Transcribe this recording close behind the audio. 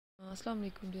Assalamu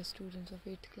alaikum dear students of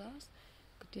 8th class.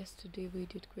 Yesterday we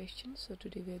did questions, so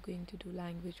today we are going to do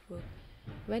language work.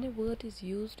 When a word is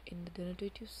used in the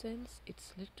denotative sense,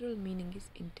 its literal meaning is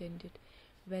intended.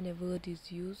 When a word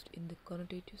is used in the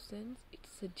connotative sense, it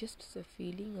suggests a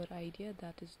feeling or idea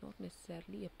that is not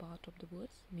necessarily a part of the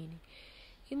word's meaning.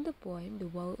 In the poem, the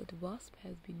word wasp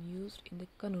has been used in the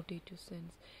connotative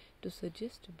sense to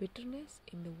suggest bitterness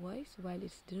in the voice, while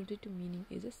its denotative meaning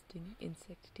is a stinging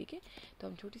insect. ठीक है, तो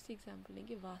हम छोटी सी example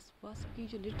लेंगे. Wasp की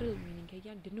जो literal meaning है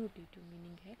या डिनोटेटिव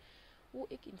मीनिंग है वो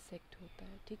एक इंसेक्ट होता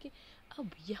है. ठीक है,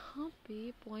 अब यहाँ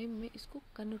पे पोएम में इसको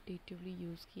कनोटेटिवली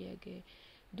यूज़ किया गया है,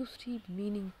 दूसरी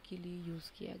मीनिंग के लिए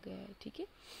यूज़ किया गया है. ठीक है,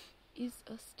 इज़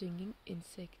अ स्टिंगिंग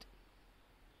इंसेक्ट.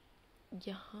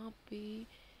 यहाँ पे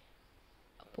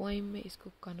पोएम में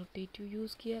इसको कनोटेटिव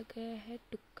यूज़ किया गया है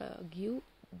to give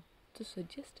to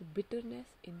suggest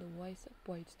bitterness in the voice of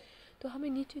poets. तो हमें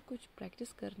नीचे कुछ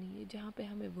प्रैक्टिस करनी है जहाँ पे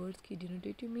हमें वर्ड्स की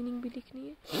डिनोटेटिव मीनिंग भी लिखनी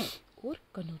है और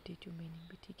कनोटेटिव मीनिंग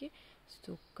भी. ठीक है,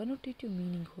 तो कनोटेटिव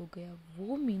मीनिंग हो गया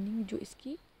वो मीनिंग जो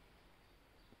इसकी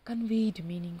कन्वेड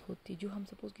मीनिंग होती है, जो हम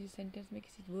सपोज किसी सेंटेंस में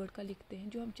किसी वर्ड का लिखते हैं,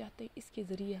 जो हम चाहते हैं इसके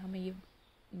ज़रिए हमें ये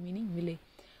मीनिंग मिले.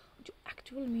 जो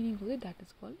एक्चुअल मीनिंग होती है that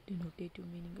is called denotative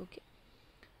meaning. Okay,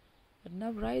 now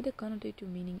write the connotative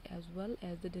meaning as well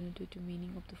as the denotative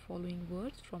meaning of the following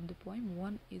words from the poem.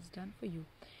 One is done for you.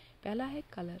 पहला है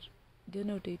colour,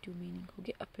 denotative meaning हो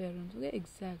गया appearance, हो गया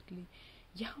exactly.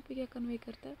 यहाँ पे क्या convey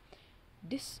करता है?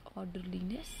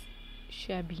 disorderliness,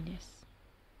 shabbiness.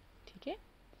 ठीक है,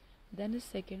 then the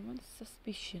second one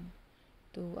suspicion.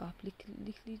 तो आप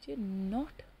लिख लीजिए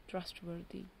not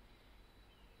trustworthy.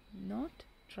 not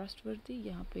trustworthy,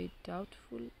 यहाँ पे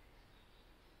doubtful,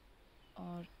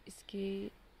 और इसके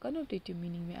कनोटेटिव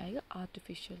मीनिंग में आएगा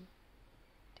आर्टिफिशियल.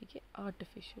 ठीक है,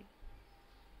 आर्टिफिशियल.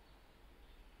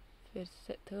 फिर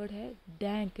थर्ड है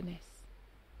डैंकनेस,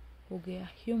 हो गया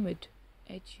ह्यूमिड,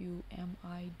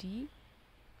 HUMID,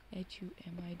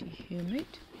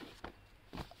 ह्यूमिड.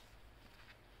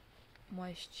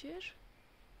 मॉइस्चर,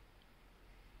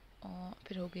 और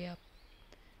फिर हो गया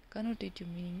कनोटेटिव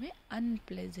मीनिंग में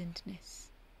अनप्लेजेंटनेस.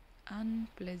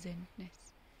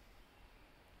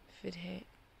 फिर है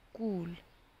कूल,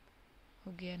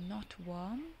 हो गया नॉट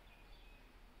वार्म,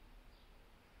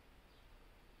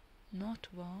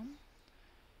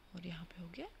 और यहाँ पे हो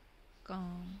गया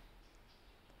काम.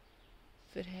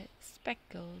 फिर है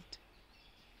स्पेकल्ड,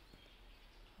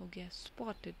 हो गया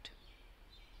स्पॉटेड.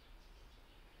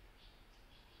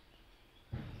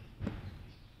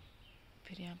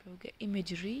 फिर यहाँ पे हो गया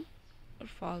इमेजरी और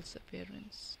फॉल्स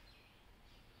अपीयरेंस.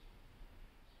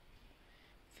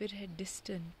 फिर है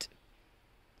डिस्टेंट,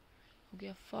 हो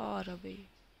गया फार अवे.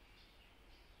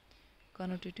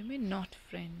 कनोटेटिव में not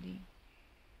friendly.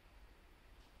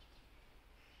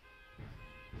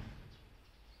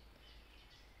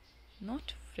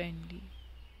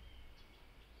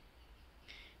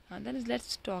 And then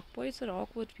let's talk. Poets are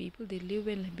awkward people. They live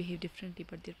and behave differently,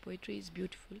 but their poetry is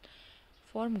beautiful.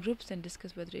 Form groups and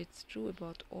discuss whether it's true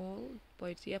about all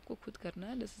poets. ये आपको खुद करना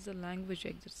है. This is a language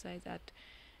exercise at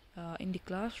in the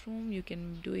classroom. You can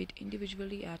do it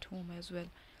individually at home as well.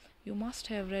 You must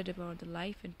have read about the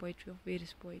life and poetry of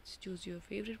various poets. Choose your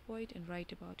favorite poet and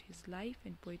write about his life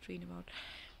and poetry in about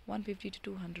 150 to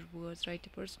 200 words. Write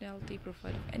a personality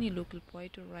profile of any local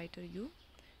poet or writer you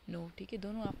know. ठीक है,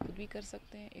 दोनों आप खुद भी कर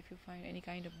सकते हैं. If you find any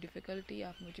kind of difficulty,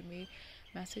 आप मुझे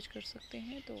मैसेज कर सकते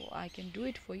हैं, तो I can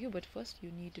do it for you, but first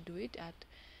you need to do it at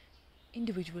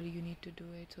individually. You need to do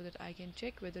it so that I can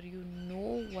check whether you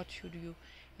know what should you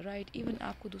write. even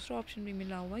आपको दूसरा option भी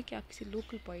मिला हुआ है कि आप किसी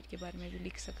local poet के बारे में भी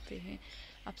लिख सकते हैं.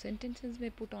 आप सेंटेंसेस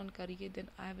में पुट ऑन करिए, then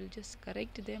I will just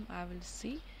correct them. I will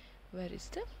see where is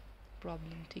the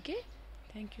problem. ठीक है,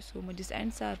 thank you so much. This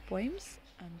ends our poems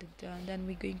and then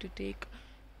we're going to take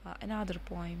another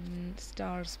poem,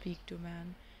 Stars Speak to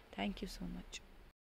Man. Thank you so much.